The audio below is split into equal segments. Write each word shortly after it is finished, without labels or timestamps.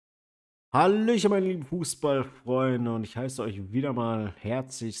Hallöchen, meine lieben Fußballfreunde, und ich heiße euch wieder mal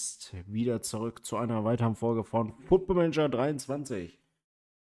herzlichst wieder zurück zu einer weiteren Folge von Football Manager 23.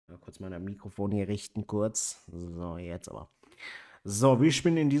 Ja, kurz mein Mikrofon hier richten, kurz. So, jetzt aber. So, wir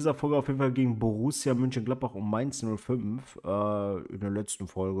spielen in dieser Folge auf jeden Fall gegen Borussia Mönchengladbach um Mainz 05. In der letzten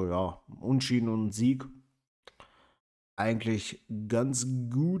Folge, ja, Unentschieden und Sieg. Eigentlich ganz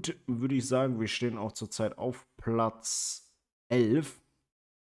gut, würde ich sagen. Wir stehen auch zurzeit auf Platz 11.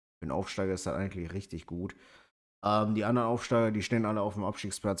 Für einen Aufsteiger ist das eigentlich richtig gut. Die anderen Aufsteiger, die stehen alle auf dem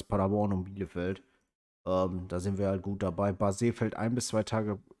Abstiegsplatz, Paderborn und Bielefeld. Da sind wir halt gut dabei. Basel fällt 1 bis 2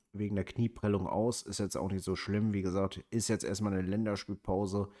 Tage wegen der Knieprellung aus. Ist jetzt auch nicht so schlimm. Wie gesagt, ist jetzt erstmal eine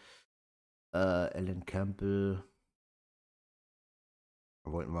Länderspielpause. Alan Campbell.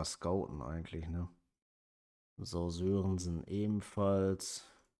 Wollten wir scouten eigentlich, ne? So, Sörensen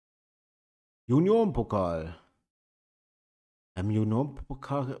ebenfalls. Juniorenpokal. Im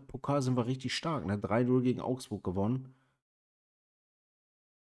Juniorenpokal sind wir richtig stark, ne? 3-0 gegen Augsburg gewonnen.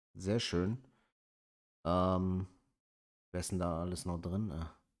 Sehr schön. Wer ist denn da alles noch drin?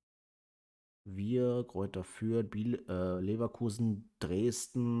 Wir, Greuther Fürth, Leverkusen,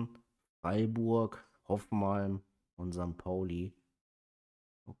 Dresden, Freiburg, Hoffenheim und St. Pauli.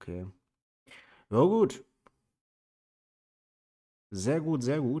 Okay. Ja, gut. Sehr gut,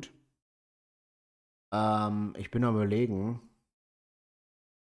 sehr gut. Ich bin am Überlegen,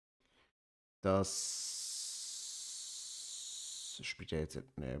 das spielt er jetzt.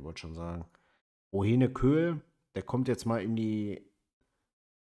 Ne, wollte schon sagen. Ohene Köhl, der kommt jetzt mal in die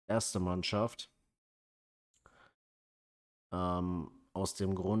erste Mannschaft. Aus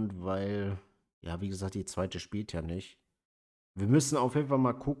dem Grund, weil, ja, wie gesagt, die zweite spielt ja nicht. Wir müssen auf jeden Fall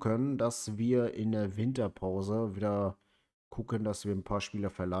mal gucken, dass wir in der Winterpause wieder gucken, dass wir ein paar Spieler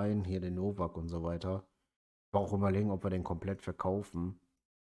verleihen. Hier den Novak und so weiter. Ich auch überlegen, ob wir den komplett verkaufen.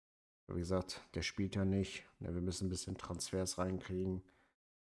 Wie gesagt, der spielt ja nicht. Ja, wir müssen ein bisschen Transfers reinkriegen.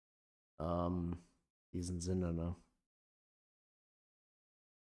 Ähm, Diesen Sinne, ne?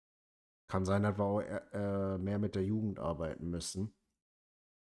 Kann sein, dass wir auch mehr mit der Jugend arbeiten müssen.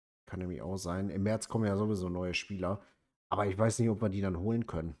 Kann nämlich auch sein. Im März kommen ja sowieso neue Spieler. Aber ich weiß nicht, ob wir die dann holen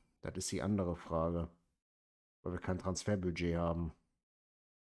können. Das ist die andere Frage. Weil wir kein Transferbudget haben.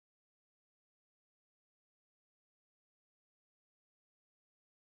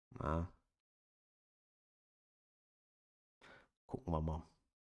 Na, gucken wir mal.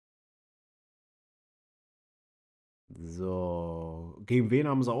 So. Gegen wen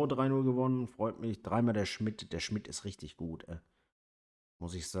haben sie auch 3-0 gewonnen? Freut mich. Dreimal der Schmidt. Der Schmidt ist richtig gut,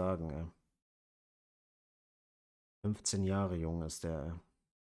 muss ich sagen. 15 Jahre jung ist der.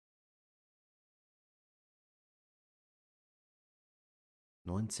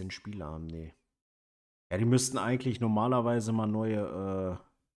 19 Spieler haben die. Ja, die müssten eigentlich normalerweise mal neue.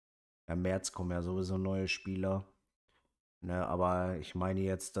 Im März kommen ja sowieso neue Spieler. Ne, aber ich meine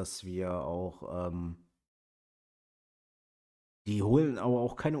jetzt, dass wir auch. Die holen aber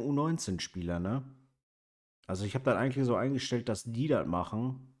auch keine U19-Spieler, ne? Also ich habe das eigentlich so eingestellt, dass die das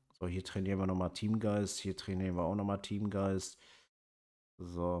machen. So, hier trainieren wir nochmal Teamgeist, hier trainieren wir auch nochmal Teamgeist.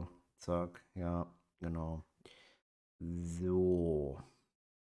 So, zack, ja, genau. So,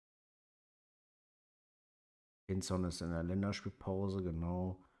 Pinson ist in der Länderspielpause,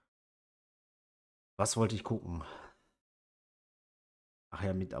 genau. Was wollte ich gucken? Ach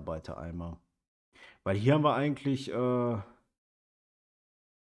ja, Mitarbeiter einmal. Weil hier haben wir eigentlich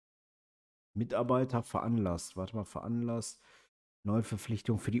Mitarbeiter veranlasst. Warte mal, veranlasst.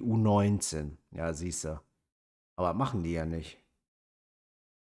 Neuverpflichtung für die U19. Ja, siehst du. Aber machen die ja nicht.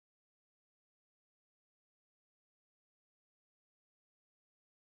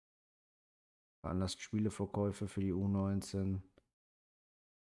 Veranlasst Spieleverkäufe für die U19.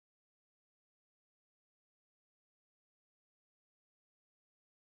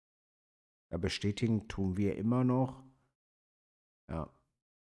 Ja, bestätigen tun wir immer noch. Ja,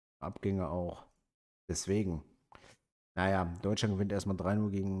 Abgänge auch. Deswegen. Naja, Deutschland gewinnt erstmal 3-0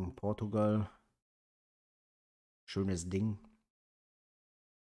 gegen Portugal. Schönes Ding.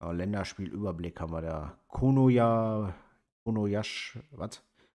 Länderspielüberblick haben wir da. Was?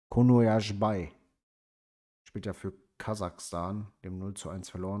 Konoyashbay. Spielt ja für Kasachstan, dem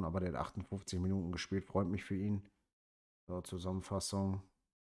 0:1 verloren, aber der hat 58 Minuten gespielt. Freut mich für ihn. So, Zusammenfassung.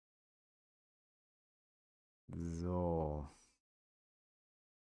 So,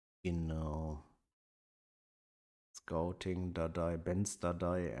 genau. Scouting, Dadai, Benz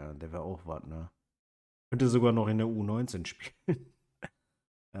Dadai, der wäre auch was, ne? Könnte sogar noch in der U19 spielen.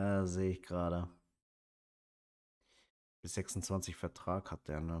 Sehe ich gerade. Bis 26 Vertrag hat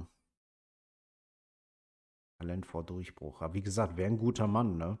der, ne? Talent vor Durchbruch. Aber wie gesagt, wäre ein guter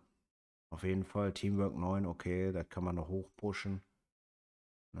Mann, ne? Auf jeden Fall. Teamwork 9, okay, das kann man noch hochpushen.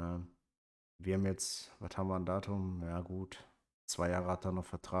 Ne? Wir haben jetzt, was haben wir an Datum? Ja, gut. 2 Jahre hat er noch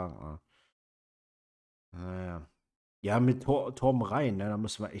Vertrag. Ne? Naja. Ja, mit Torben Rhein, ne? Da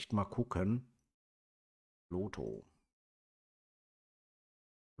müssen wir echt mal gucken. Floto.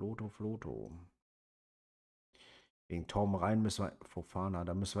 Floto. Wegen Torben Rhein müssen wir, Fofana,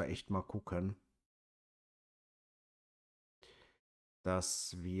 da müssen wir echt mal gucken,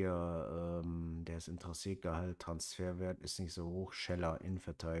 dass wir, der ist interessiert, Gehalt, Transferwert ist nicht so hoch. Scheller,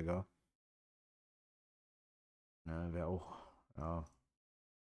 Innenverteidiger. Ne, wäre auch, ja,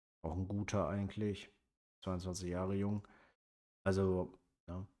 auch ein guter eigentlich. 22 Jahre jung. Also,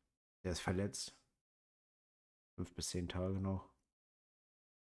 ja, der ist verletzt. 5 bis 10 Tage noch.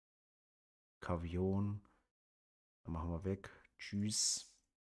 Kavion. Dann machen wir weg. Tschüss.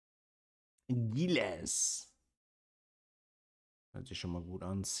 Giles. Hört sich schon mal gut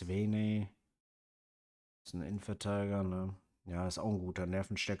an. Svene. Ist ein Innenverteidiger, ne? Ja, ist auch ein guter.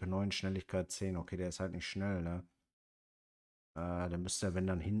 Nervenstärke 9, Schnelligkeit 10. Okay, der ist halt nicht schnell, ne? Der müsste ja, wenn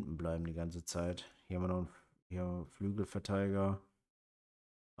dann, hinten bleiben die ganze Zeit. Hier haben wir noch einen Flügelverteidiger.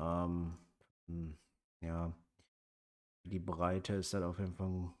 Ähm, ja, die Breite ist halt auf jeden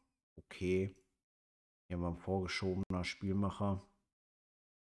Fall okay. Hier haben wir einen vorgeschobener Spielmacher.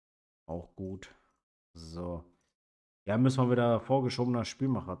 Auch gut. So. Ja, müssen wir wieder vorgeschobener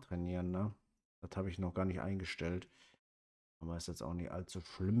Spielmacher trainieren, ne? Das habe ich noch gar nicht eingestellt. Aber ist jetzt auch nicht allzu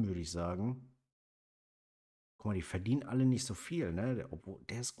schlimm, würde ich sagen. Guck mal, die verdienen alle nicht so viel, ne? Obwohl,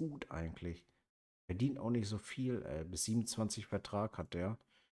 der ist gut eigentlich. Verdient auch nicht so viel, ey. Bis 27 Vertrag hat der.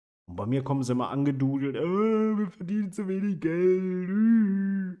 Und bei mir kommen sie immer angedudelt. Wir verdienen zu wenig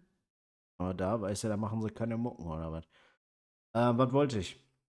Geld. Aber da, weißt du, da machen sie keine Mucken oder was. Was wollte ich?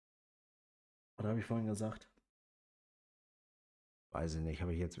 Was habe ich vorhin gesagt? Weiß ich nicht,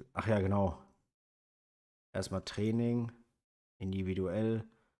 habe ich jetzt. Ach ja, genau. Erstmal Training, individuell.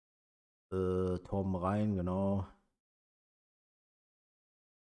 Torben rein, genau.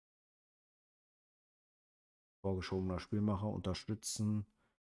 Vorgeschobener Spielmacher unterstützen.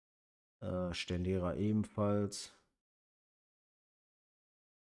 Stendera ebenfalls.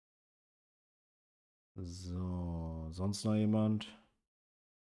 So, sonst noch jemand?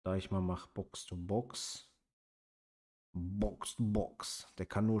 Deichmann macht Box to Box. Box to Box. Der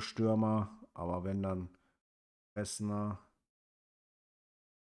kann nur Stürmer, aber wenn dann Messner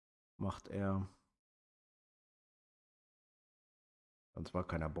macht er. Sonst war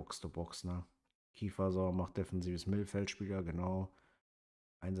keiner Box to Box, ne? Kiefersauer macht defensives Mittelfeldspieler, genau.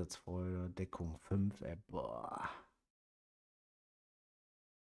 Einsatzfreude, Deckung 5, boah.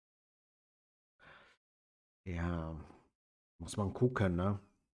 Ja, muss man gucken, ne?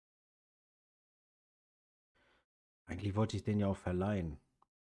 Eigentlich wollte ich den ja auch verleihen.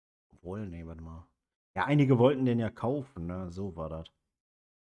 Obwohl, nee, warte mal. Ja, einige wollten den ja kaufen, ne? So war das.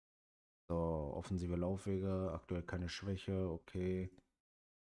 So, offensive Laufwege, aktuell keine Schwäche, okay.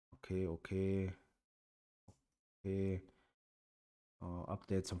 Okay.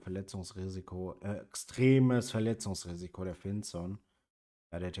 Update zum Verletzungsrisiko. Extremes Verletzungsrisiko der Finson.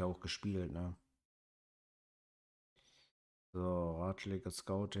 Ja, der hat ja auch gespielt, ne? So, Ratschläge,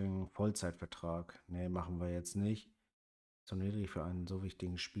 Scouting, Vollzeitvertrag. Ne, machen wir jetzt nicht. Zu niedrig für einen so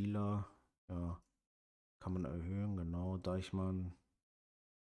wichtigen Spieler. Ja, kann man erhöhen, genau. Deichmann.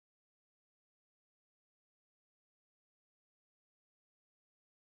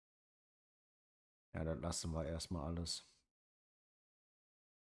 Ja, das lassen wir erstmal alles.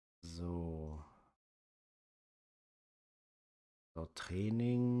 So. So,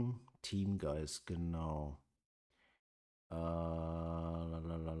 Training, Teamgeist, genau.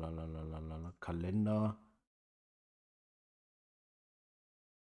 Kalender.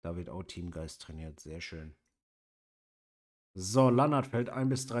 Da wird auch Teamgeist trainiert. Sehr schön. So, Lannert fällt 1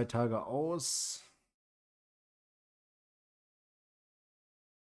 bis 3 Tage aus.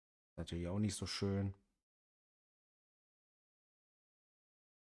 Natürlich auch nicht so schön.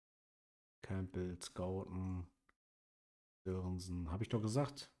 Campbell, Scouten, Sörensen. Habe ich doch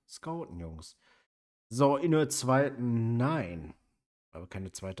gesagt. Scouten, Jungs. So, in der zweiten. Nein. Weil wir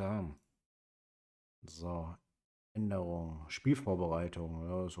keine zweite haben. So, Änderung. Spielvorbereitung.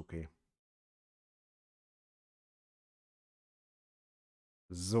 Ja, ist okay.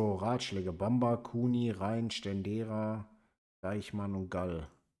 So, Ratschläge. Bamba, Kuni, Rhein, Stendera, Deichmann und Gall.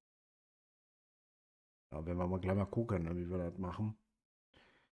 Ja, werden wir mal gleich mal gucken, ne, wie wir das machen.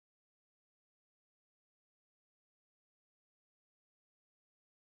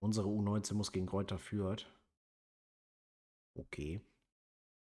 Unsere U19 muss gegen Greuther Fürth. Okay.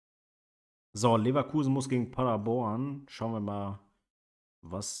 So, Leverkusen muss gegen Paderborn. Schauen wir mal,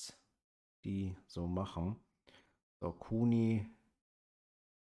 was die so machen. So, Kuni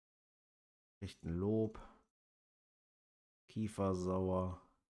kriegt ein Lob. Kiefersauer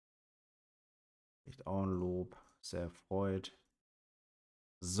kriegt auch ein Lob. Sehr erfreut.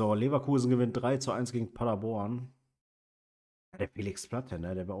 So, Leverkusen gewinnt 3:1 gegen Paderborn. Ja, der Felix Platte,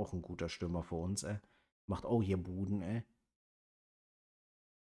 ne? Der wäre auch ein guter Stürmer für uns, ey. Macht auch hier Buden, ey.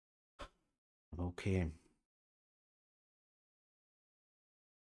 Okay.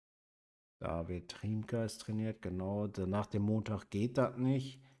 David Triemke ist trainiert, genau. Nach dem Montag geht das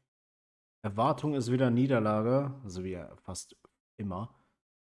nicht. Erwartung ist wieder Niederlage, also wie fast immer.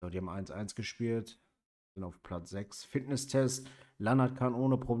 So, die haben 1:1 gespielt, sind auf Platz 6. Fitnesstest, Lannert kann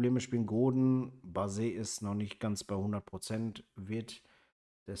ohne Probleme spielen. Goden, Basé ist noch nicht ganz bei 100%, wird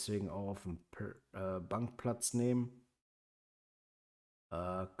deswegen auch auf dem Bankplatz nehmen.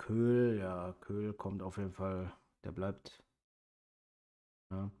 Köhl, ja, Köhl kommt auf jeden Fall, der bleibt.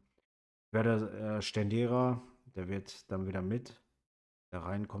 Ja. Werder Stendera, der wird dann wieder mit. Der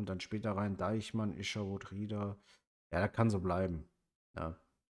Rhein kommt dann später rein. Deichmann, Ischerwood, Rieder. Ja, der kann so bleiben. Ja.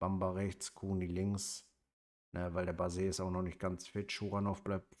 Bamba rechts, Kuni links. Ne, weil der Basé ist auch noch nicht ganz fit. Schuranov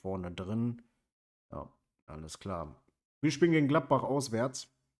bleibt vorne drin. Ja, alles klar. Wir spielen gegen Gladbach auswärts.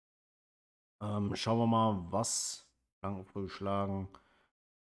 Schauen wir mal, was lang früh schlagen.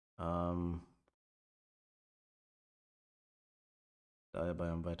 Da er bei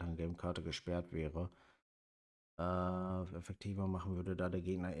einer weiteren Gamekarte gesperrt wäre. Effektiver machen würde, da der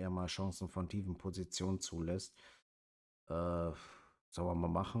Gegner eher mal Chancen von tiefen Positionen zulässt. Sollen wir mal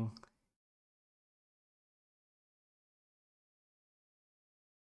machen?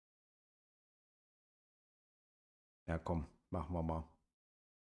 Ja, komm, machen wir mal.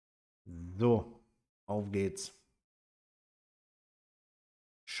 So, auf geht's.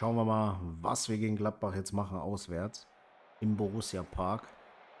 Schauen wir mal, was wir gegen Gladbach jetzt machen auswärts. Im Borussia Park.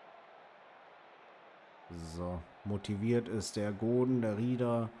 So, motiviert ist der Goden, der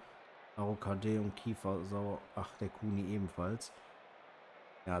Rieder, AOKD und Kiefersauer. Ach, der Kuni ebenfalls.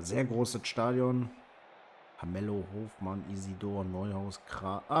 Ja, sehr großes Stadion. Pamello, Hofmann, Isidor, Neuhaus,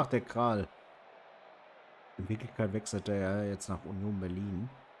 Kral. Ach, der Kral. In Wirklichkeit wechselt er ja jetzt nach Union Berlin.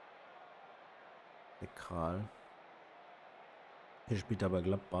 Der Kral. Hier spielt er bei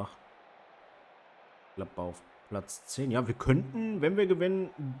Gladbach. Gladbach auf Platz 10. Ja, wir könnten, wenn wir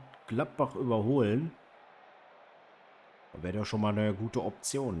gewinnen, Gladbach überholen. Da wäre ja schon mal eine gute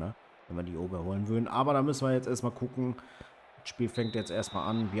Option, ne? Wenn wir die überholen würden. Aber da müssen wir jetzt erstmal gucken. Das Spiel fängt jetzt erstmal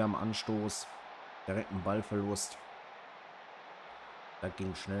an. Wir haben Anstoß. Direkt einen Ballverlust. Das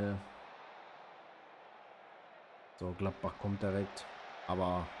ging schnell. So, Gladbach kommt direkt.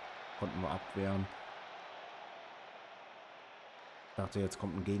 Aber konnten wir abwehren. Ich dachte, jetzt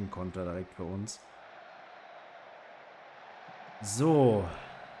kommt ein Gegenkonter direkt für uns. So.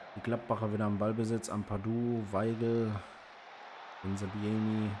 Die Gladbacher wieder am Ballbesitz. Ampadu, Weigel,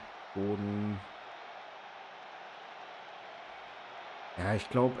 Insabieni, Boden. Ja, ich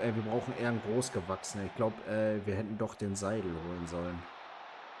glaube, wir brauchen eher einen Großgewachsenen. Ich glaube, wir hätten doch den Seidel holen sollen.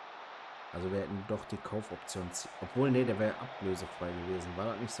 Also wir hätten doch die Kaufoption. Obwohl, nee, der wäre ablösefrei gewesen. War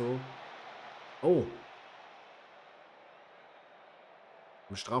das nicht so? Oh.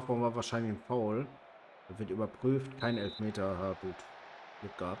 Im Strafraum war wahrscheinlich ein Foul. Das wird überprüft. Kein Elfmeter. Ja, gut.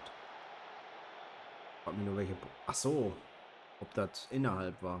 Glück gehabt. Frag mich nur welche. Ach so. Ob das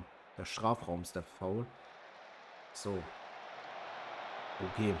innerhalb war. Der Strafraum ist der Foul. So.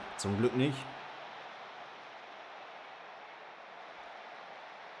 Okay. Zum Glück nicht.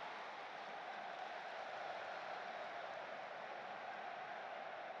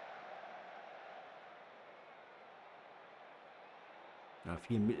 Ja,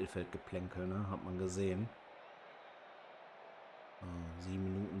 viel Mittelfeldgeplänkel, ne? Hat man gesehen. 7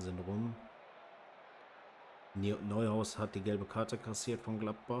 Minuten sind rum. Neuhaus hat die gelbe Karte kassiert von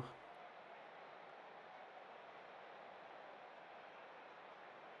Gladbach.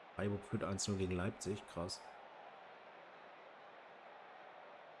 Freiburg führt 1:0 gegen Leipzig. Krass.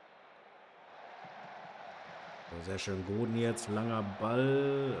 So, sehr schön. Goden jetzt. Langer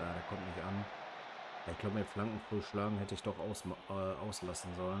Ball. Ja, der kommt nicht an. Ja, ich glaube, mit Flanken früh schlagen hätte ich doch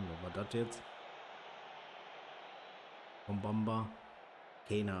auslassen sollen. Was war das jetzt? Vom Bamba?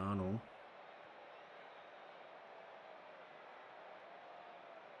 Keine Ahnung.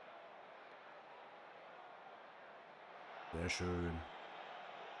 Sehr schön.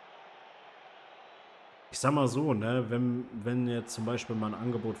 Ich sag mal so, ne, wenn jetzt zum Beispiel mal ein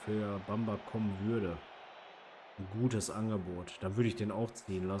Angebot für Bamba kommen würde, ein gutes Angebot, dann würde ich den auch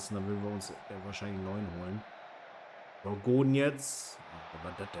ziehen lassen, dann würden wir uns wahrscheinlich einen neuen holen. So, Goden jetzt. Was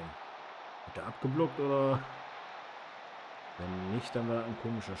war das denn? Hat der abgeblockt oder? Wenn nicht, dann war das ein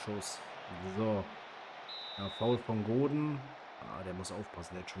komischer Schuss. So. Ja, Foul von Goden. Ah, der muss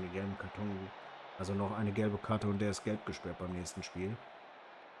aufpassen, der hat schon die gelben Karton. Also noch eine gelbe Karte und der ist gelb gesperrt beim nächsten Spiel.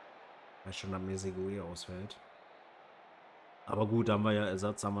 Weiß schon, dass Mesegué ausfällt. Aber gut, da haben wir ja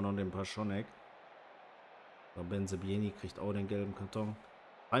Ersatz, haben wir noch den Paschonek. So, Benzebieni kriegt auch den gelben Karton.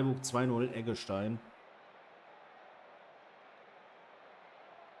 Freiburg 2-0, Eggestein.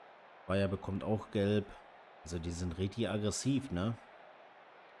 Bayer bekommt auch gelb. Also die sind richtig aggressiv, ne?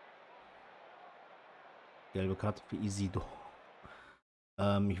 Gelbe Karte für Isidro.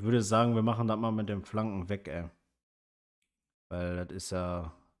 Ich würde sagen, wir machen das mal mit den Flanken weg, ey. Weil das ist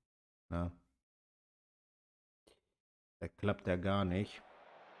ja, ne? Das klappt ja gar nicht.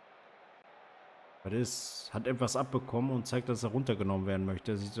 Das ist, hat etwas abbekommen und zeigt, dass er runtergenommen werden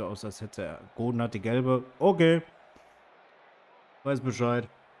möchte. Sieht so aus, als hätte er. Goden hat die gelbe. Okay. Weiß Bescheid.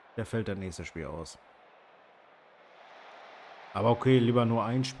 Der fällt das nächste Spiel aus. Aber okay, lieber nur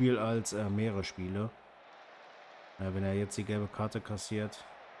ein Spiel als mehrere Spiele. Ja, wenn er jetzt die gelbe Karte kassiert,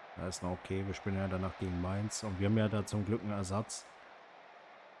 da ist noch okay. Wir spielen ja danach gegen Mainz. Und wir haben ja da zum Glück einen Ersatz.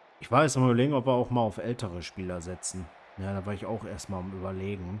 Ich war jetzt am Überlegen, ob wir auch mal auf ältere Spieler setzen. Ja, da war ich auch erstmal am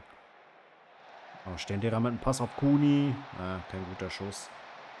Überlegen. Aber Stendera mit einem Pass auf Kuni. Kein guter Schuss.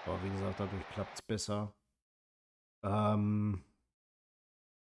 Aber wie gesagt, dadurch klappt es besser.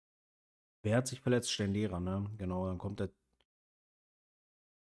 Wer hat sich verletzt? Stendera, ne? Genau, dann kommt der.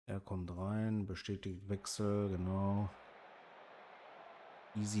 Er kommt rein, bestätigt Wechsel, genau.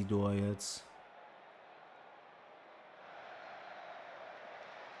 Isidor jetzt.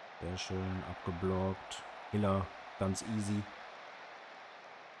 Sehr schön, abgeblockt. Hiller, ganz easy.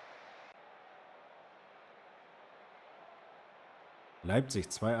 Leipzig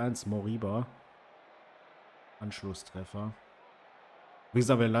 2-1, Moriba. Anschlusstreffer. Wie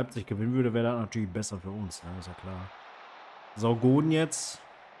gesagt, wenn Leipzig gewinnen würde, wäre das natürlich besser für uns, ne? Ist ja klar. So, Goden jetzt.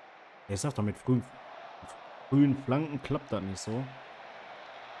 Ja, ich sag doch, mit frühen Flanken klappt das nicht so.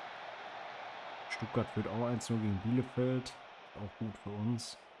 Stuttgart führt auch 1-0 gegen Bielefeld. Auch gut für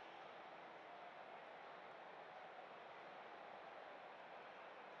uns.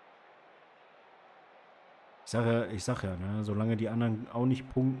 Ich sag ja, ne, solange die anderen auch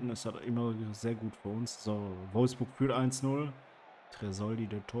nicht punkten, ist das immer sehr gut für uns. So, Wolfsburg führt 1-0. Tresoldi,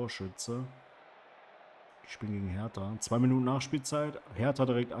 der Torschütze. Die spielen gegen Hertha. 2 Minuten Nachspielzeit. Hertha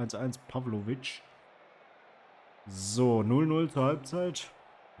direkt 1-1. Pavlovic. So, 0-0 zur Halbzeit.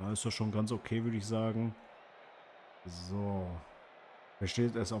 Da ist das schon ganz okay, würde ich sagen. So.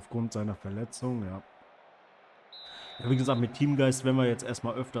 Versteht es aufgrund seiner Verletzung, ja. Ja, wie gesagt, mit Teamgeist werden wir jetzt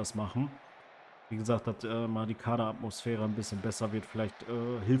erstmal öfters machen. Wie gesagt, dass mal die Kaderatmosphäre ein bisschen besser wird. Vielleicht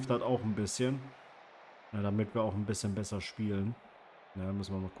hilft das auch ein bisschen. Ja, damit wir auch ein bisschen besser spielen. Ja,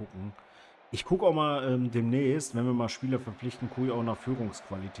 müssen wir mal gucken. Ich gucke auch mal demnächst, wenn wir mal Spieler verpflichten, gucke ich auch nach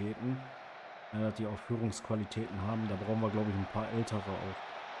Führungsqualitäten. Ja, dass die auch Führungsqualitäten haben. Da brauchen wir, glaube ich, ein paar ältere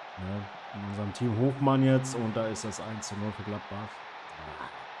auch. Ja, in unserem Team Hofmann jetzt und da ist das 1-0 für Gladbach.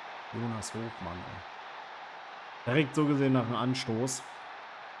 Jonas Hofmann, ey. Direkt so gesehen nach einem Anstoß.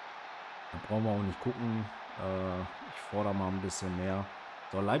 Da brauchen wir auch nicht gucken. Ich fordere mal ein bisschen mehr.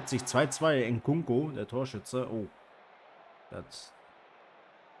 So, Leipzig 2-2. Nkunku, der Torschütze. Oh. Das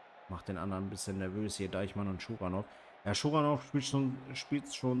macht den anderen ein bisschen nervös hier. Deichmann und Schuranov. Ja, Schuranov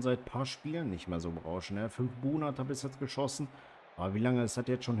spielt schon seit ein paar Spielen nicht mehr so berauschend. Ne? 5 Buhnen hat er bis jetzt geschossen. Aber wie lange ist das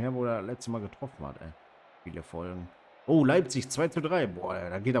jetzt schon her, wo er das letzte Mal getroffen hat, ey? Viele Folgen. Oh, Leipzig 2-3. Boah,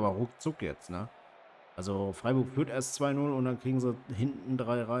 da geht aber ruckzuck jetzt, ne? Also Freiburg führt erst 2-0 und dann kriegen sie hinten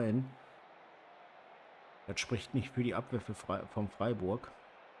 3 rein. Das spricht nicht für die Abwehr vom Freiburg.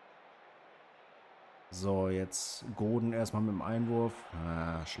 So, jetzt Goden erstmal mit dem Einwurf.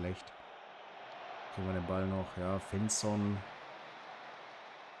 Schlecht. Kriegen wir den Ball noch. Ja, Finson.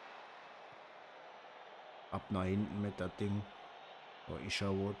 Ab nach hinten mit das Ding. So,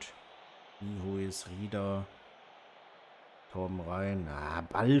 Isherwood. Nihuis, Rieder. Torben rein.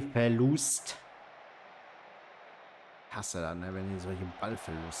 Ballverlust. Hasse dann, ne, wenn die solche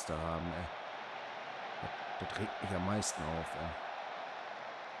Ballverluste haben, ey. Das regt mich am meisten auf, ey.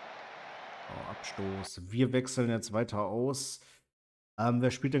 Oh, Abstoß. Wir wechseln jetzt weiter aus.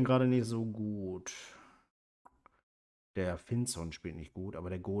 Wer spielt denn gerade nicht so gut? Der Finson spielt nicht gut, aber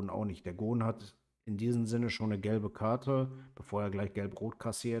der Goden auch nicht. Der Goden hat in diesem Sinne schon eine gelbe Karte, bevor er gleich gelb-rot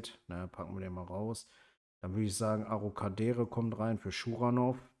kassiert. Na, packen wir den mal raus. Dann würde ich sagen, Arokadere kommt rein für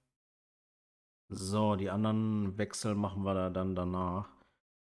Schuranov. So, die anderen Wechsel machen wir da dann danach.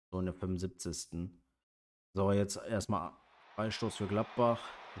 So in der 75. So, jetzt erstmal Freistoß für Gladbach.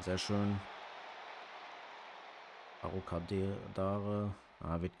 Sehr schön. Arokadere.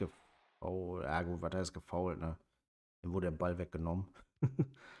 Wird gefault. Ja gut, was heißt gefault, ne? Dem wurde der Ball weggenommen.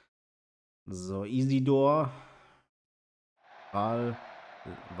 So, Isidor. Ball.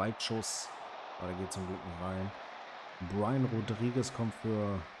 Weitschuss. Aber der geht zum Glück nicht rein. Brian Rodriguez kommt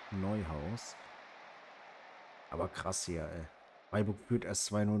für Neuhaus. Aber krass hier, ey. Freiburg führt erst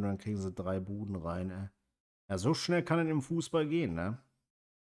 2-0 und dann kriegen sie 3 Buden rein, ey. Ja, so schnell kann es im Fußball gehen, ne?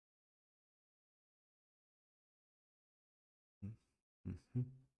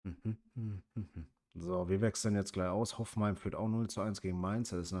 So, wir wechseln jetzt gleich aus. Hoffenheim führt auch 0-1 gegen Mainz.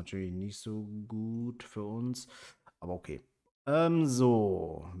 Das ist natürlich nicht so gut für uns. Aber okay.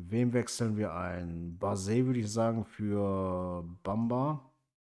 So, wem wechseln wir ein? Basé würde ich sagen für Bamba.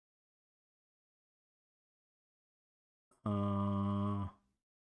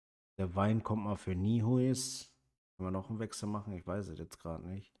 Der Wein kommt mal für Nihuis. Können wir noch einen Wechsel machen? Ich weiß es jetzt gerade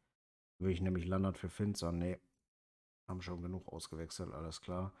nicht. Würde ich nämlich Landert für Finzer. Nee, haben schon genug ausgewechselt, alles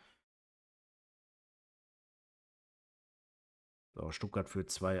klar. So, Stuttgart für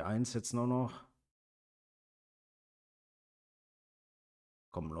 2-1 jetzt noch.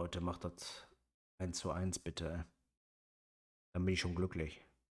 Komm, Leute, macht das 1-1 bitte. Dann bin ich schon glücklich.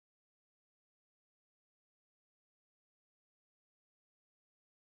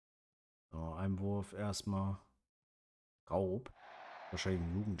 So, Einwurf erstmal. Raub. Wahrscheinlich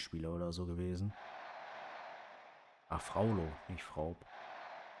ein Jugendspieler oder so gewesen. Ach, Fraulo, nicht Fraub.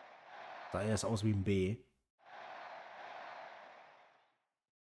 Sah erst aus wie ein B.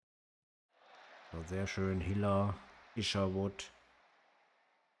 So, sehr schön. Hiller, Isherwood.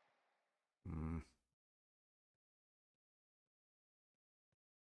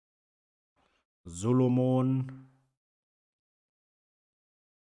 Solomon.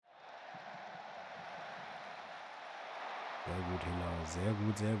 Sehr gut, Hiller. Sehr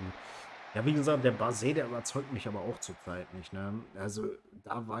gut, sehr gut. Ja, wie gesagt, der Basé, der überzeugt mich aber auch zurzeit nicht, ne? Also,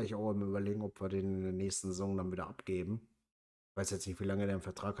 da war ich auch im Überlegen, ob wir den in der nächsten Saison dann wieder abgeben. Ich weiß jetzt nicht, wie lange der im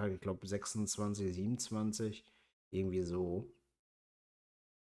Vertrag hat. Ich glaube 26, 27. Irgendwie so.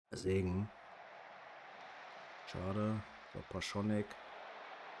 Deswegen. Schade. So, Paschonek.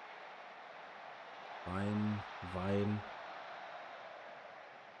 Wein.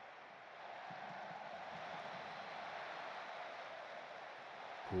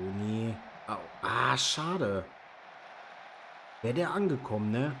 Toni. Au. Ah, schade. Wäre der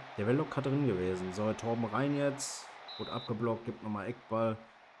angekommen, ne? Der wäre locker drin gewesen. So, Torben rein jetzt. Gut abgeblockt, gibt nochmal Eckball.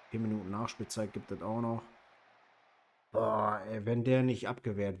 4 Minuten Nachspielzeit gibt es auch noch. Boah, ey, wenn der nicht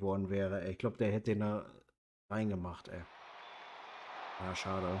abgewehrt worden wäre, ey, ich glaube, der hätte den da reingemacht, ey. Ja,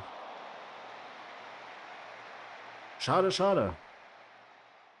 schade. Schade, schade.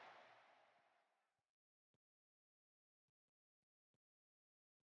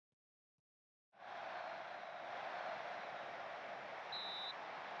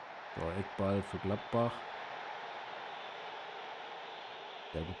 So, Eckball für Gladbach.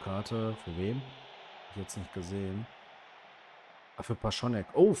 Der Karte, für wen? Hab ich jetzt nicht gesehen. Ah, für Paschonek.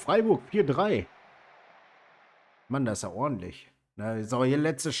 Oh, Freiburg 4-3. Mann, das ist ja ordentlich. Na, so, hier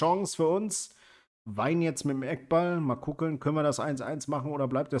letzte Chance für uns. Wein jetzt mit dem Eckball. Mal gucken, können wir das 1-1 machen oder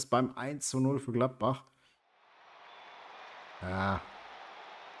bleibt das beim 1-0 für Gladbach? Ja.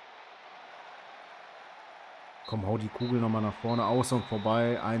 Komm, hau die Kugel nochmal nach vorne. Aus und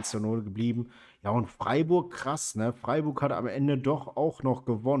vorbei. 1-0 geblieben. Ja, und Freiburg, krass, ne? Freiburg hat am Ende doch auch noch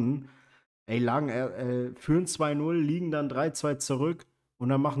gewonnen. Ey, führen 2-0, liegen dann 3-2 zurück. Und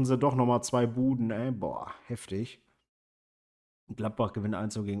dann machen sie doch nochmal 2 Buden, ey. Boah, heftig. Gladbach gewinnt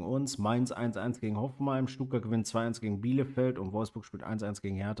 1-0 gegen uns. Mainz 1-1 gegen Hoffenheim. Stuttgart gewinnt 2-1 gegen Bielefeld. Und Wolfsburg spielt 1-1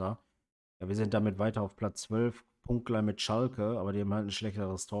 gegen Hertha. Ja, wir sind damit weiter auf Platz 12. Punktgleich mit Schalke. Aber die haben halt ein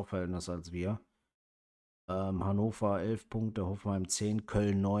schlechteres Torverhältnis als wir. Hannover 11 Punkte, Hoffenheim 10,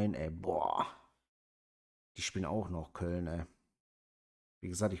 Köln 9, ey, boah. Die spielen auch noch Köln, ey. Wie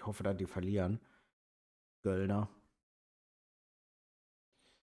gesagt, ich hoffe, dass die verlieren. Kölner.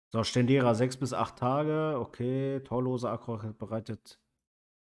 So, Stendera 6 bis 8 Tage. Okay, torlose Akku bereitet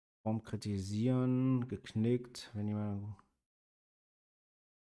Form kritisieren. Geknickt. Wenn jemand.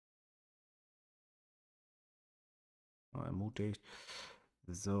 Ermutigt.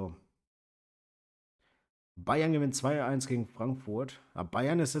 So. Bayern gewinnt 2-1 gegen Frankfurt. Aber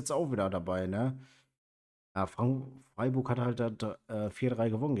Bayern ist jetzt auch wieder dabei, ne? Ja, Freiburg hat halt 4-3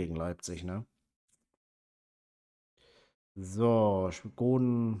 gewonnen gegen Leipzig, ne? So,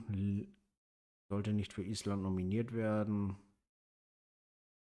 Goden sollte nicht für Island nominiert werden.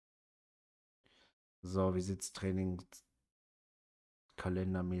 So, wie sieht es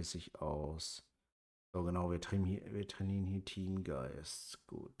trainingskalendermäßig aus? So, genau, wir trainieren hier Teamgeist.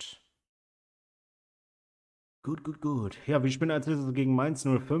 Gut. Gut. Ja, wir spielen als nächstes gegen Mainz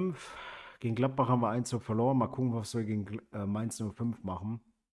 05. Gegen Gladbach haben wir 1-0 verloren. Mal gucken, was wir gegen Mainz 05 machen.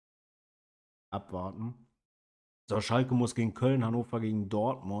 Abwarten. So, Schalke muss gegen Köln, Hannover gegen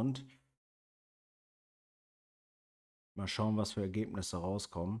Dortmund. Mal schauen, was für Ergebnisse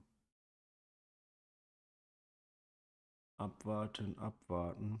rauskommen. Abwarten,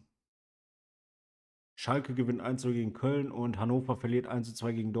 abwarten. Schalke gewinnt 1-0 gegen Köln und Hannover verliert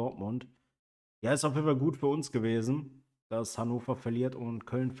 1-2 gegen Dortmund. Ja, ist auf jeden Fall gut für uns gewesen, dass Hannover verliert und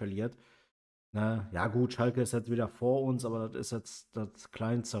Köln verliert. Ne? Ja, gut, Schalke ist jetzt wieder vor uns, aber das ist jetzt das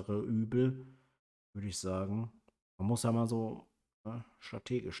kleinstere Übel, würde ich sagen. Man muss ja mal so, ne,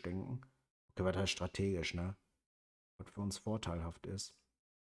 strategisch denken. Okay, was heißt strategisch, ne? Was für uns vorteilhaft ist.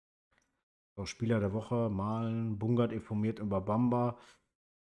 So, Spieler der Woche, Malen, Bungert informiert über Bamba.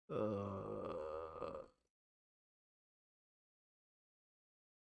 Äh,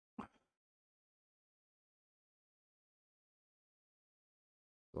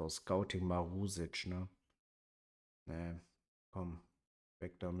 so, Scouting Marusic, ne? Ne, komm,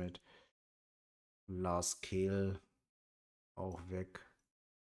 weg damit. Lars Kehl, auch weg.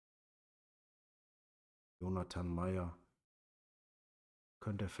 Jonathan Meyer,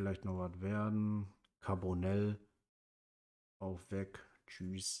 könnte vielleicht noch was werden. Carbonell, auch weg.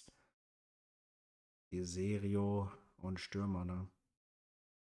 Tschüss. Serio und Stürmer, ne?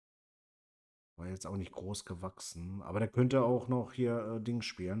 War jetzt auch nicht groß gewachsen. Aber der könnte auch noch hier Ding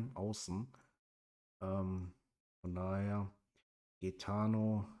spielen, außen. Ähm, von daher,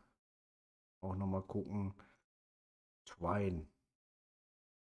 Getano, auch nochmal gucken. Twine,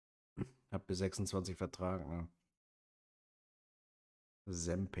 hat bis 26 Vertrag, ne?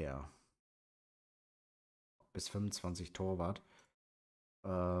 Semper, bis 25 Torwart.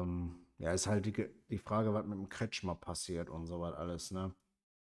 Ja, ist halt die Frage, was mit dem Kretschmer passiert und so was alles, ne?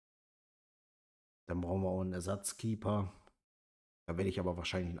 Dann brauchen wir auch einen Ersatzkeeper. Da werde ich aber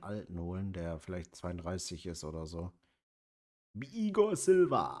wahrscheinlich einen alten holen, der vielleicht 32 ist oder so. Wie Igor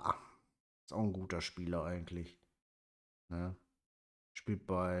Silva. Ist auch ein guter Spieler eigentlich. Ne? Spielt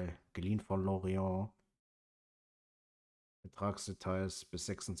bei geliehen von Lorient. Vertragsdetails bis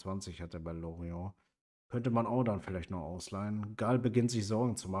 26 hat er bei Lorient. Könnte man auch dann vielleicht noch ausleihen. Gal beginnt sich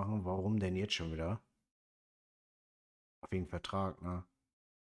Sorgen zu machen. Warum denn jetzt schon wieder? Wegen Vertrag, ne?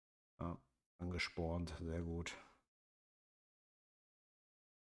 Ja, angespornt. Sehr gut.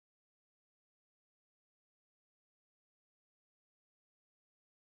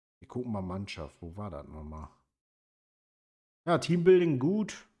 Wir gucken mal Mannschaft. Wo war das nochmal? Ja, Teambuilding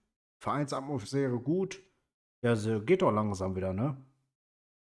gut. Vereinsatmosphäre gut. Ja, so geht doch langsam wieder, ne?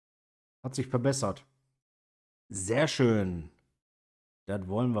 Hat sich verbessert. Sehr schön. Das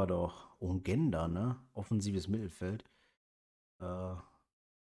wollen wir doch. Und Gender, ne? Offensives Mittelfeld. Äh,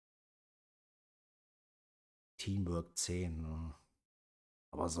 Teamwork 10. Ne?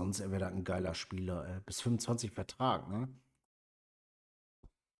 Aber sonst, er wäre da ein geiler Spieler. Bis 25 Vertrag, ne?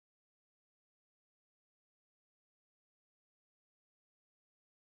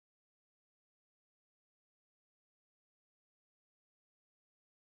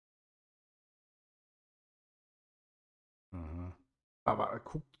 Mhm. Aber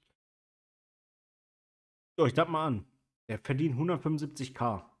guckt euch das mal an. Der verdient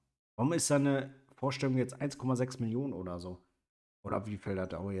 175k. Warum ist seine Vorstellung jetzt 1,6 Millionen oder so? Oder wie viel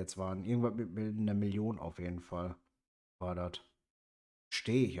das auch jetzt waren? Irgendwas mit einer Million auf jeden Fall war das.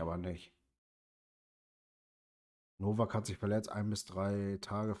 Stehe ich aber nicht. Novak hat sich verletzt, 1 bis 3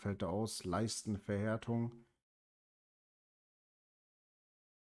 Tage fällt er aus. Leistenverhärtung.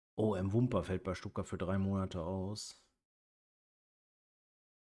 Oh, M. Wumper fällt bei Stuttgart für 3 Monate aus.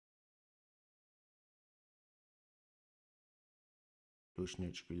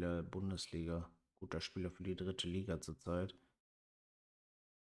 Durchschnittsspieler Bundesliga. Guter Spieler für die dritte Liga zurzeit.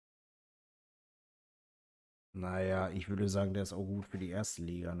 Naja, ich würde sagen, der ist auch gut für die erste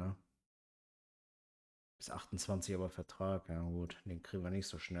Liga, ne? Bis 28 aber Vertrag. Ja, gut, den kriegen wir nicht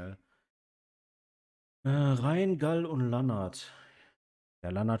so schnell. Rein, Gall und Lannert.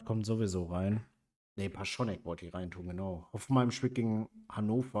 Ja, Lannert kommt sowieso rein. Nee, Paschonek wollte ich reintun, genau. Hoffenheim spielt gegen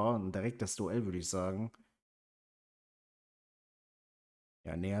Hannover. Ein direktes Duell, würde ich sagen.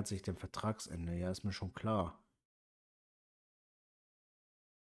 Ja, nähert sich dem Vertragsende. Ja, ist mir schon klar.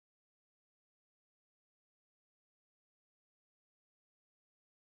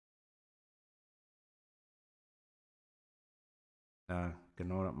 Ja,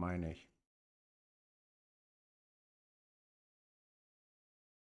 genau das meine ich.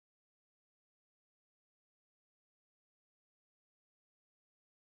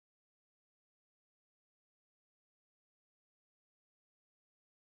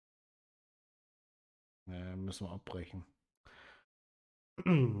 Müssen wir abbrechen.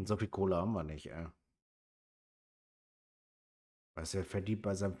 So viel Kohle haben wir nicht, ey. Weißt du, er verdient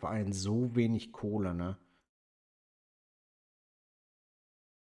bei seinem Verein so wenig Kohle, ne?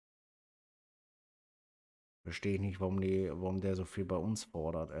 Verstehe ich nicht, warum der so viel bei uns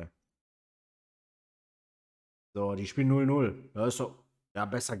fordert, ey. So, die spielen 0-0. Ja, ist doch. Ja,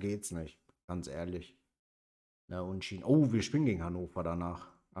 besser geht's nicht. Ganz ehrlich. Na, Unschien. Oh, wir spielen gegen Hannover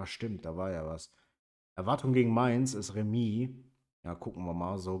danach. Ah, stimmt, da war ja was. Erwartung gegen Mainz ist Remis. Ja, gucken wir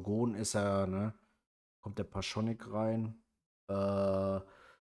mal. So, Gon ist er, ne? Kommt der Paschonik rein. Würde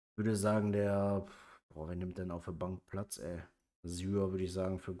sagen, der. Boah, wer nimmt denn auf der Bank Platz, ey? Syr, würde ich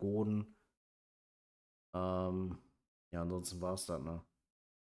sagen, für Goden. Ja, ansonsten war es das, ne?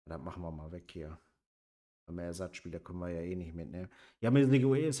 Das machen wir mal weg hier. Mehr Ersatzspieler können wir ja eh nicht mitnehmen. Ja, mit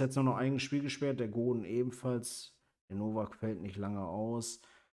Ligue ist jetzt nur noch ein Spiel gesperrt. Der Goden ebenfalls. Der Novak fällt nicht lange aus.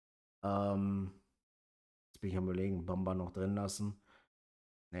 Jetzt bin ich am Überlegen, Bamba noch drin lassen.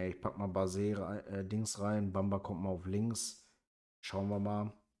 Ne, ich pack mal Basé Dings rein. Bamba kommt mal auf links. Schauen wir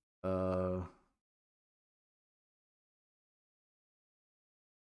mal. Sagen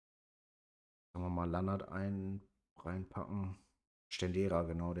wir mal Lannert reinpacken. Stendera,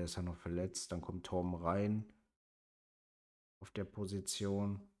 genau, der ist ja noch verletzt. Dann kommt Torben rein auf der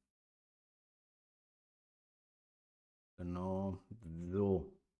Position. Genau.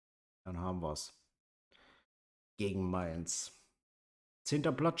 So, dann haben wir es. Gegen Mainz. 10.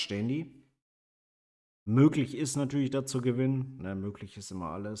 Platz stehen die. Möglich ist natürlich dazu gewinnen. Ne, möglich ist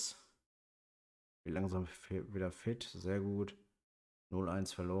immer alles. Wie langsam wieder fit. Sehr gut.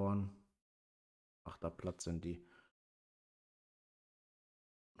 0-1 verloren. 8. Platz sind die.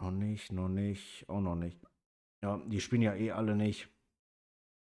 Noch nicht, noch nicht, auch noch nicht. Ja, die spielen ja eh alle nicht.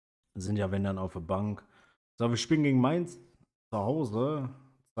 Sind ja, wenn dann, auf der Bank. So, wir spielen gegen Mainz zu Hause.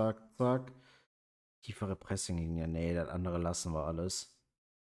 Zack, zack. Tiefere Pressing-Linie. Nee, das andere lassen wir alles.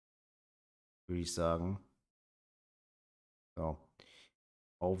 Würde ich sagen. So.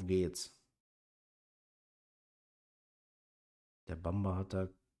 Auf geht's. Der Bamba hat da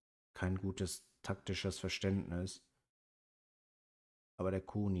kein gutes taktisches Verständnis. Aber der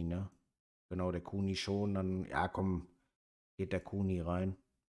Kuni, ne? Genau, der Kuni schon. Dann, ja, komm, geht der Kuni rein.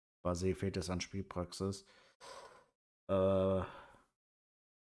 Basé fehlt es an Spielpraxis.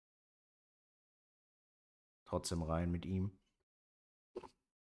 Trotzdem rein mit ihm.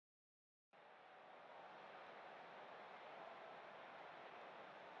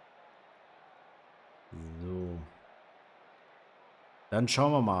 So. Dann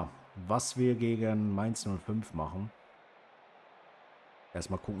schauen wir mal, was wir gegen Mainz 05 machen.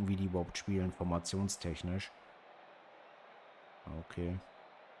 Erstmal gucken, wie die überhaupt spielen, formationstechnisch. Okay.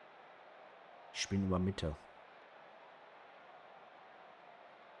 Die spielen über Mitte.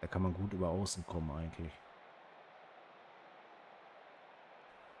 Da kann man gut über Außen kommen eigentlich.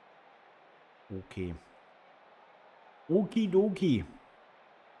 Okay. Okidoki.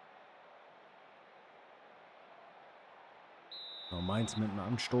 So, Mainz mit einem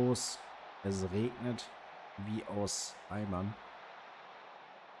Anstoß. Es regnet wie aus Eimern.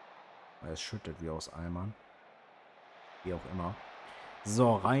 Es schüttet wie aus Eimern. Wie auch immer.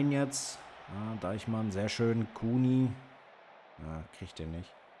 So, rein jetzt. Ja, Deichmann, sehr schön. Kuni. Ja, kriegt er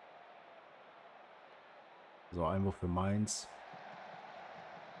nicht. So, Einwurf für Mainz.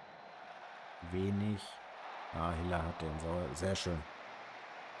 Wenig. Ah, Hiller hat den. So, sehr schön.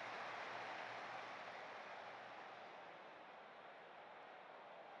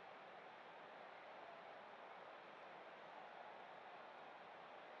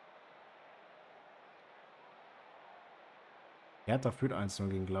 Hertha führt 1-0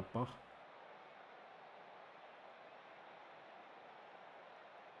 gegen Gladbach.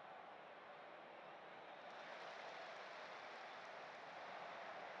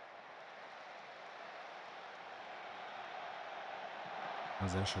 Ja,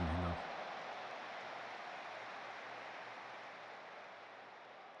 sehr schön, Hiller.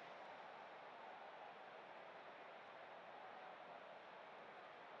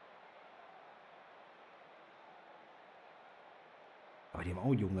 Aber die haben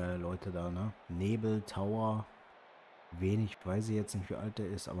auch junge Leute da, ne? Nebel, Tower. Wenig, weiß ich jetzt nicht, wie alt der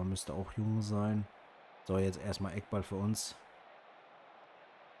ist, aber müsste auch jung sein. So, jetzt erstmal Eckball für uns.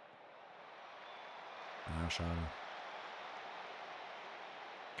 Ah, schade.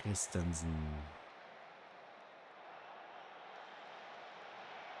 Christensen.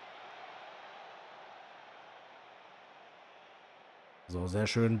 So, sehr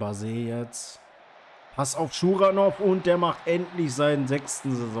schön, Basé jetzt. Pass auf Schuranov und der macht endlich seinen 6.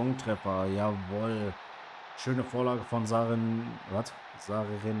 Saisontreffer. Jawohl. Schöne Vorlage von Sarin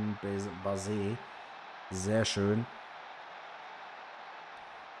Basé. Sehr schön.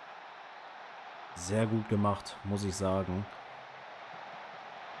 Sehr gut gemacht, muss ich sagen.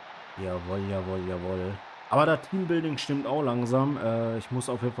 Jawohl, jawohl, jawohl. Aber das Teambuilding stimmt auch langsam. Ich muss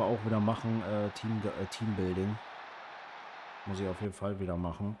auf jeden Fall auch wieder machen. Teambuilding. Muss ich auf jeden Fall wieder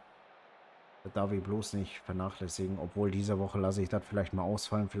machen. Das darf ich bloß nicht vernachlässigen. Obwohl diese Woche lasse ich das vielleicht mal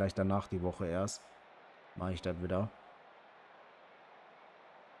ausfallen. Vielleicht danach die Woche erst. Mache ich das wieder.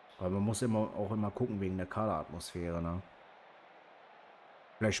 Weil man muss auch immer gucken wegen der Kaderatmosphäre, ne?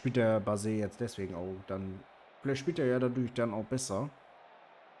 Vielleicht spielt der Basé jetzt deswegen auch dann. Vielleicht spielt er ja dadurch dann auch besser.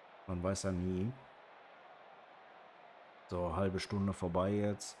 Man weiß ja nie. So, halbe Stunde vorbei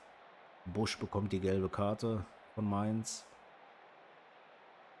jetzt. Busch bekommt die gelbe Karte von Mainz.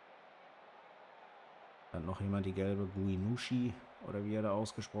 Dann noch jemand die gelbe, Guinucci oder wie er da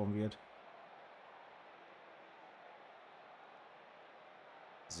ausgesprochen wird.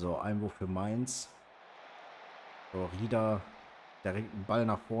 So, Einwurf für Mainz. So, Rieder, direkt einen Ball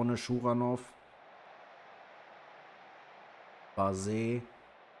nach vorne, Schuranov. Basé.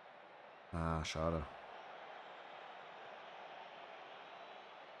 Ah, schade.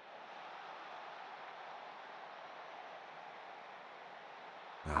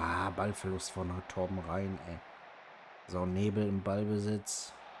 Ah, Ballverlust von Torben Rhein, ey. So, Nebel im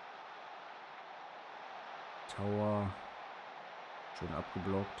Ballbesitz. Tower. Schön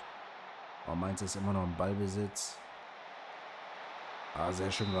abgeblockt. Aber Mainz ist immer noch im Ballbesitz. Ah,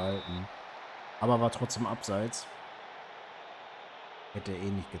 sehr schön gehalten. Aber war trotzdem abseits. Hätte eh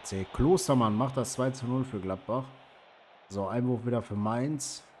nicht gezählt. Klostermann macht das 2:0 für Gladbach. So, Einwurf wieder für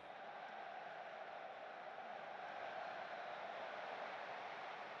Mainz.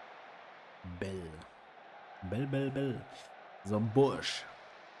 Bell. Bell, Bell, Bell. So, Busch.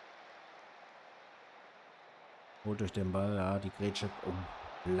 Holt durch den Ball. Ja, die Grätsche.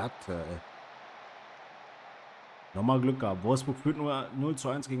 Oh, Latte, ey. Nochmal Glück gehabt. Wolfsburg führt nur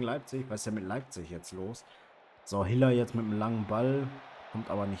 0:1 gegen Leipzig. Was ist denn mit Leipzig jetzt los? So, Hiller jetzt mit einem langen Ball. Kommt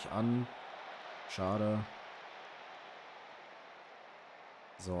aber nicht an. Schade.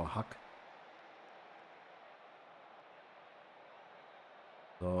 So, Hack.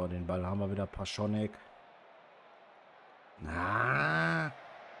 So, den Ball haben wir wieder. Paschonek. Na.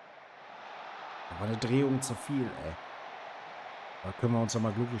 Da war eine Drehung zu viel, ey. Da können wir uns doch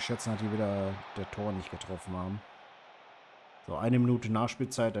mal glücklich schätzen, dass die wieder der Tor nicht getroffen haben. So, 1 Minute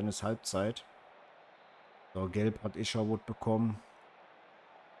Nachspielzeit, dann ist Halbzeit. So, gelb hat Isherwood bekommen.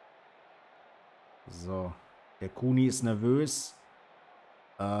 So, der Kuni ist nervös.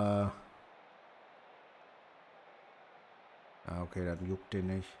 Okay, dann juckt den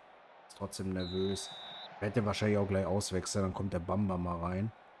nicht. Ist trotzdem nervös. Hätte wahrscheinlich auch gleich auswechseln, dann kommt der Bamba mal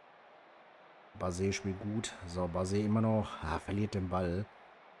rein. Basé spielt gut. So, Basé immer noch. Verliert den Ball.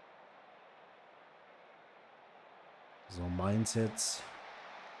 So, Mainz jetzt.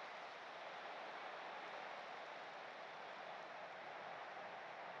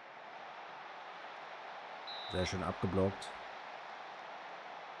 Sehr schön abgeblockt.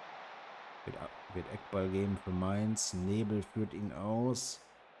 Wird Eckball geben für Mainz. Nebel führt ihn aus.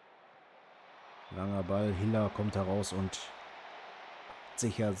 Langer Ball. Hiller kommt heraus und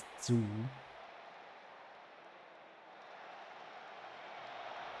sicher zu.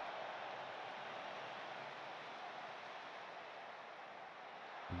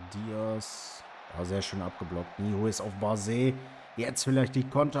 Diaz. Ja, sehr schön abgeblockt. Niho ist auf Basé. Jetzt vielleicht die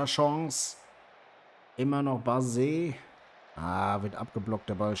Konterchance. Immer noch Basé. Wird abgeblockt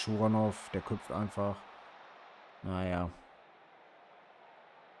der Ball. Schuranov. Der köpft einfach. Naja.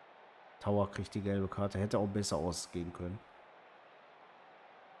 Tower kriegt die gelbe Karte. Hätte auch besser ausgehen können.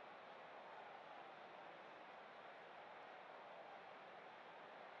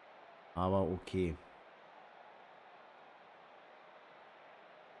 Aber okay.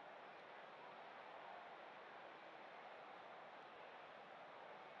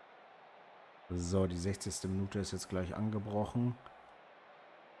 So, die 60. Minute ist jetzt gleich angebrochen.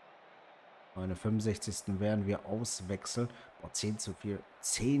 Meine 65. werden wir auswechseln. Boah, 10:4.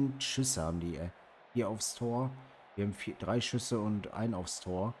 10 Schüsse haben die, ey. 4 aufs Tor. Wir haben 3 Schüsse und 1 aufs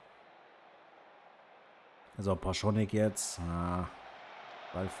Tor. So, Paschonek jetzt.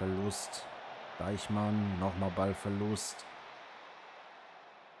 Ballverlust. Deichmann. Nochmal Ballverlust.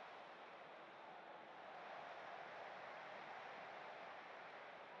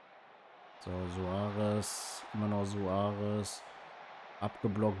 So, Suarez. Immer noch Suarez.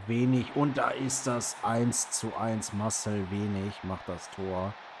 Abgeblockt wenig. Und da ist das 1:1. Marcel Wenig macht das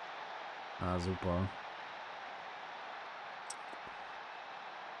Tor. Super.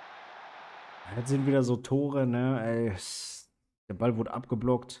 Jetzt sind wieder so Tore, ne? Ey, der Ball wurde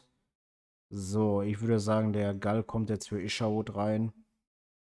abgeblockt. So, ich würde sagen, der Gall kommt jetzt für Isherwood rein.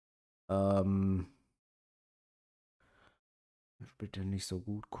 Spielt der nicht so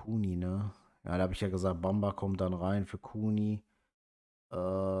gut? Kuni, ne? Ja, da habe ich ja gesagt, Bamba kommt dann rein für Kuni. Tom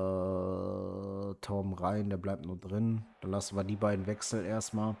rein, der bleibt nur drin. Dann lassen wir die beiden Wechsel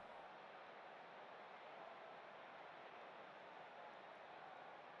erstmal.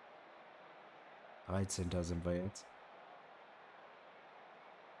 Dreizehnter sind wir jetzt.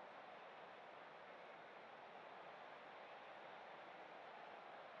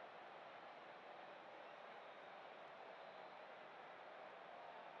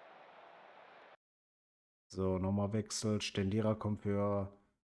 So, nochmal Wechsel. Stendera kommt für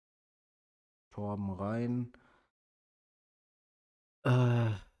Torben rein.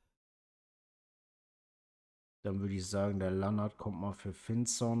 Dann würde ich sagen, der Lannert kommt mal für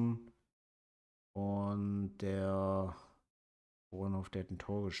Finson. Und der Wohnhoff, der hat ein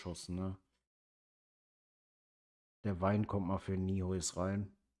Tor geschossen, ne? Der Wein kommt mal für Nihois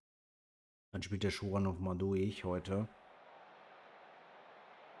rein. Dann spielt der Schuranov mal durch heute.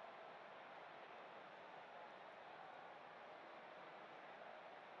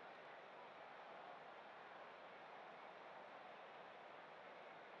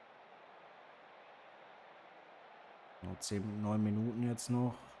 Noch 10, 9 Minuten jetzt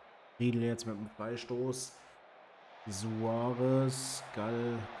noch. Riedel jetzt mit dem Freistoß. Suarez,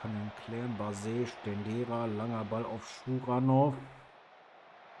 Gall kann ihn klären. Basé, Stendera, langer Ball auf Schuranov.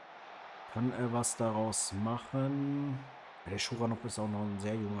 Kann er was daraus machen? Der Schuranov ist auch noch ein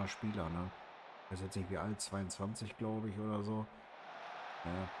sehr junger Spieler, ne? Er ist jetzt nicht wie alt, 22, glaube ich, oder so.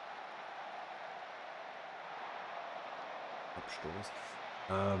 Ja. Abstoß.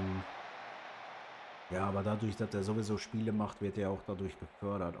 Ja, aber dadurch, dass er sowieso Spiele macht, wird er auch dadurch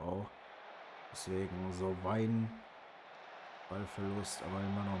gefördert auch. Deswegen so Wein, Ballverlust, aber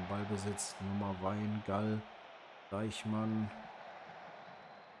immer noch Ballbesitz. Nummer Wein, Gall, Deichmann.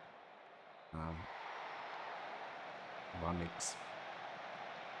 Ja, war nix.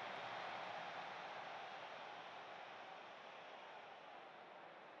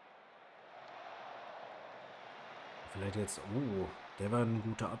 Vielleicht jetzt, oh, der war ein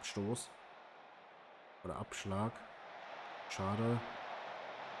guter Abstoß. Oder Abschlag. Schade.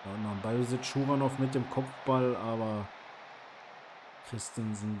 Da noch ein Ballbesitz. Schuranov mit dem Kopfball, aber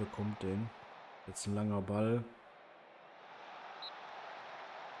Christensen bekommt den. Jetzt ein langer Ball.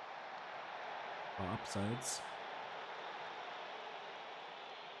 War abseits.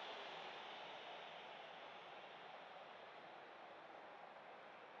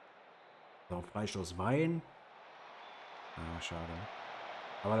 So, Freistoß Wein. Ah, schade.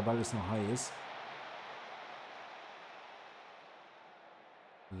 Aber der Ball ist noch heiß.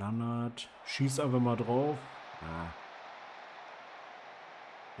 Lannert. Schießt einfach mal drauf. Ja.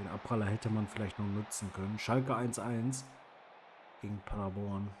 Den Abpraller hätte man vielleicht noch nutzen können. Schalke 1-1 gegen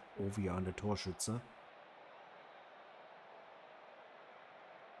Paderborn. Ovian, der Torschütze.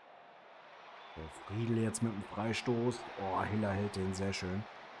 So, Friedel jetzt mit dem Freistoß. Oh, Hiller hält den sehr schön.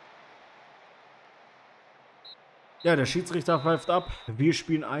 Ja, der Schiedsrichter pfeift ab. Wir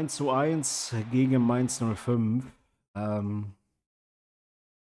spielen 1:1 gegen Mainz 05.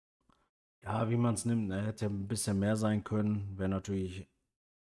 Ja, wie man es nimmt, ne? Hätte ein bisschen mehr sein können. Wäre natürlich,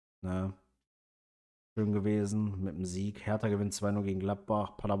 ne, schön gewesen mit dem Sieg. Hertha gewinnt 2:0 gegen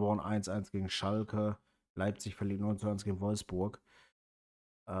Gladbach. Paderborn 1:1 gegen Schalke. Leipzig verliert 9:1 gegen Wolfsburg.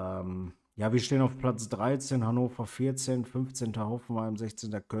 Ja, wir stehen auf Platz 13, Hannover 14, 15. Hoffenheim,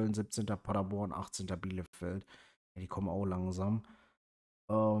 16. Köln, 17. Paderborn, 18. Bielefeld. Ja, die kommen auch langsam.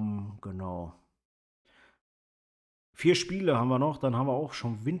 Genau. 4 Spiele haben wir noch, dann haben wir auch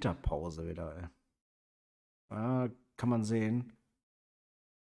schon Winterpause wieder, ey. Ja, kann man sehen.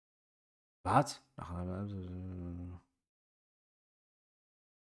 Was?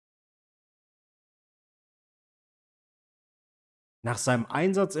 Nach seinem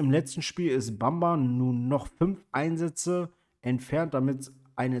Einsatz im letzten Spiel ist Bamba nun noch 5 Einsätze entfernt, damit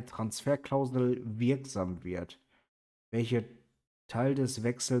eine Transferklausel wirksam wird, welche Teil des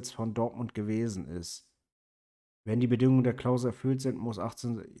Wechsels von Dortmund gewesen ist. Wenn die Bedingungen der Klausel erfüllt sind, muss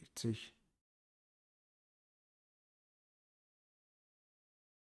 1860.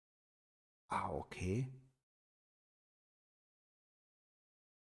 Ah, okay.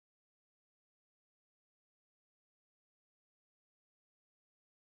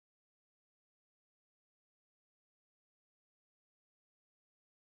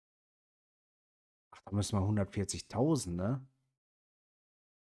 Ach, da müssen wir 140.000, ne?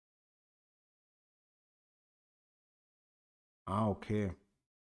 Ah, okay.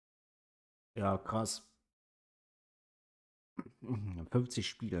 Ja, krass. 50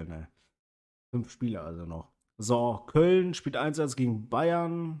 Spiele, ne? 5 Spiele also noch. So, Köln spielt 1:1 gegen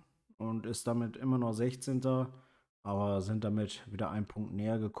Bayern und ist damit immer noch 16. aber sind damit wieder einen Punkt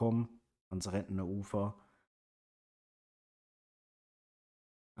näher gekommen ans rettende Ufer.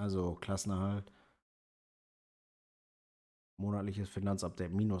 Also Klassenerhalt. Monatliches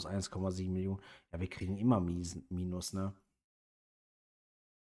Finanzupdate minus 1,7 Millionen. Ja, wir kriegen immer Minus, ne?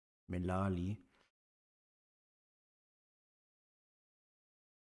 Melali.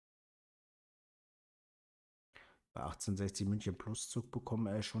 Bei 1860 München Pluszug bekommen,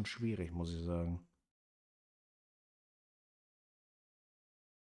 ey, schon schwierig, muss ich sagen.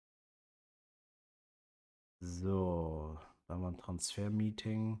 So, dann war ein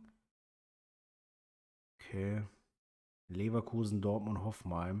Transfer-Meeting. Okay. Leverkusen, Dortmund,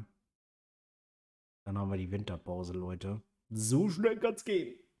 Hoffenheim. Dann haben wir die Winterpause, Leute. So schnell kann's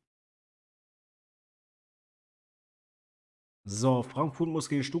gehen. So, Frankfurt muss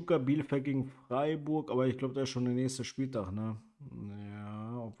gegen Stuttgart, Bielefeld gegen Freiburg, aber ich glaube, das ist schon der nächste Spieltag, ne?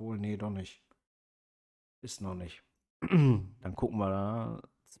 Ja, obwohl, nee, doch nicht. Ist noch nicht. Dann gucken wir da.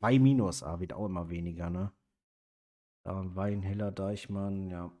 2 Minus, wird auch immer weniger, ne? Da Wein, Hiller, Deichmann,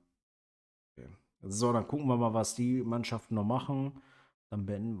 ja. Okay. So, dann gucken wir mal, was die Mannschaften noch machen. Dann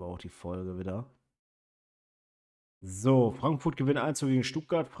beenden wir auch die Folge wieder. So, Frankfurt gewinnt 1 gegen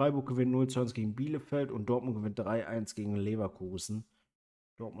Stuttgart, Freiburg gewinnt 0:1 gegen Bielefeld und Dortmund gewinnt 3:1 gegen Leverkusen.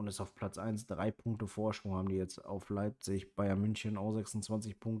 Dortmund ist auf Platz 1, 3 Punkte Vorsprung haben die jetzt auf Leipzig. Bayern München auch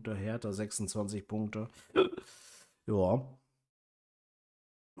 26 Punkte, Hertha 26 Punkte. Ja.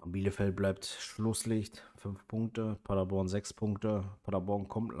 Bielefeld bleibt Schlusslicht, 5 Punkte, Paderborn 6 Punkte. Paderborn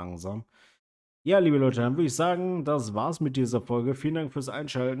kommt langsam. Ja, liebe Leute, dann würde ich sagen, das war's mit dieser Folge. Vielen Dank fürs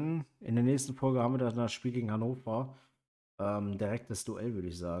Einschalten. In der nächsten Folge haben wir dann das Spiel gegen Hannover. Direktes Duell, würde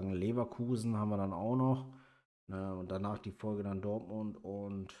ich sagen. Leverkusen haben wir dann auch noch. Ne, und danach die Folge dann Dortmund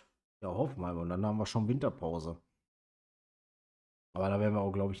und ja, Hoffenheim. Und dann haben wir schon Winterpause. Aber da werden wir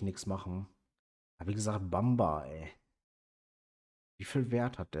auch, glaube ich, nichts machen. Aber wie gesagt, Bamba, ey. Wie viel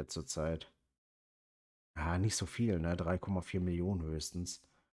Wert hat der zurzeit? Ja, nicht so viel, ne? 3,4 Millionen höchstens.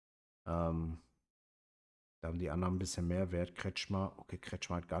 Da haben die anderen ein bisschen mehr Wert. Kretschmer, okay,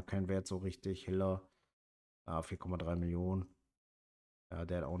 Kretschmer hat gar keinen Wert so richtig. Hiller, 4,3 Millionen. Ja,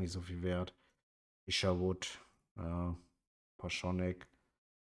 der hat auch nicht so viel Wert. Isherwood, ja, Paschonek,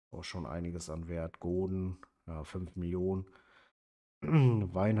 auch schon einiges an Wert. Goden, ja, 5 Millionen.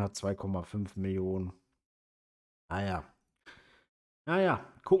 Wein hat 2,5 Millionen. Naja. Naja,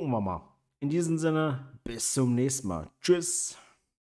 gucken wir mal. In diesem Sinne, bis zum nächsten Mal. Tschüss.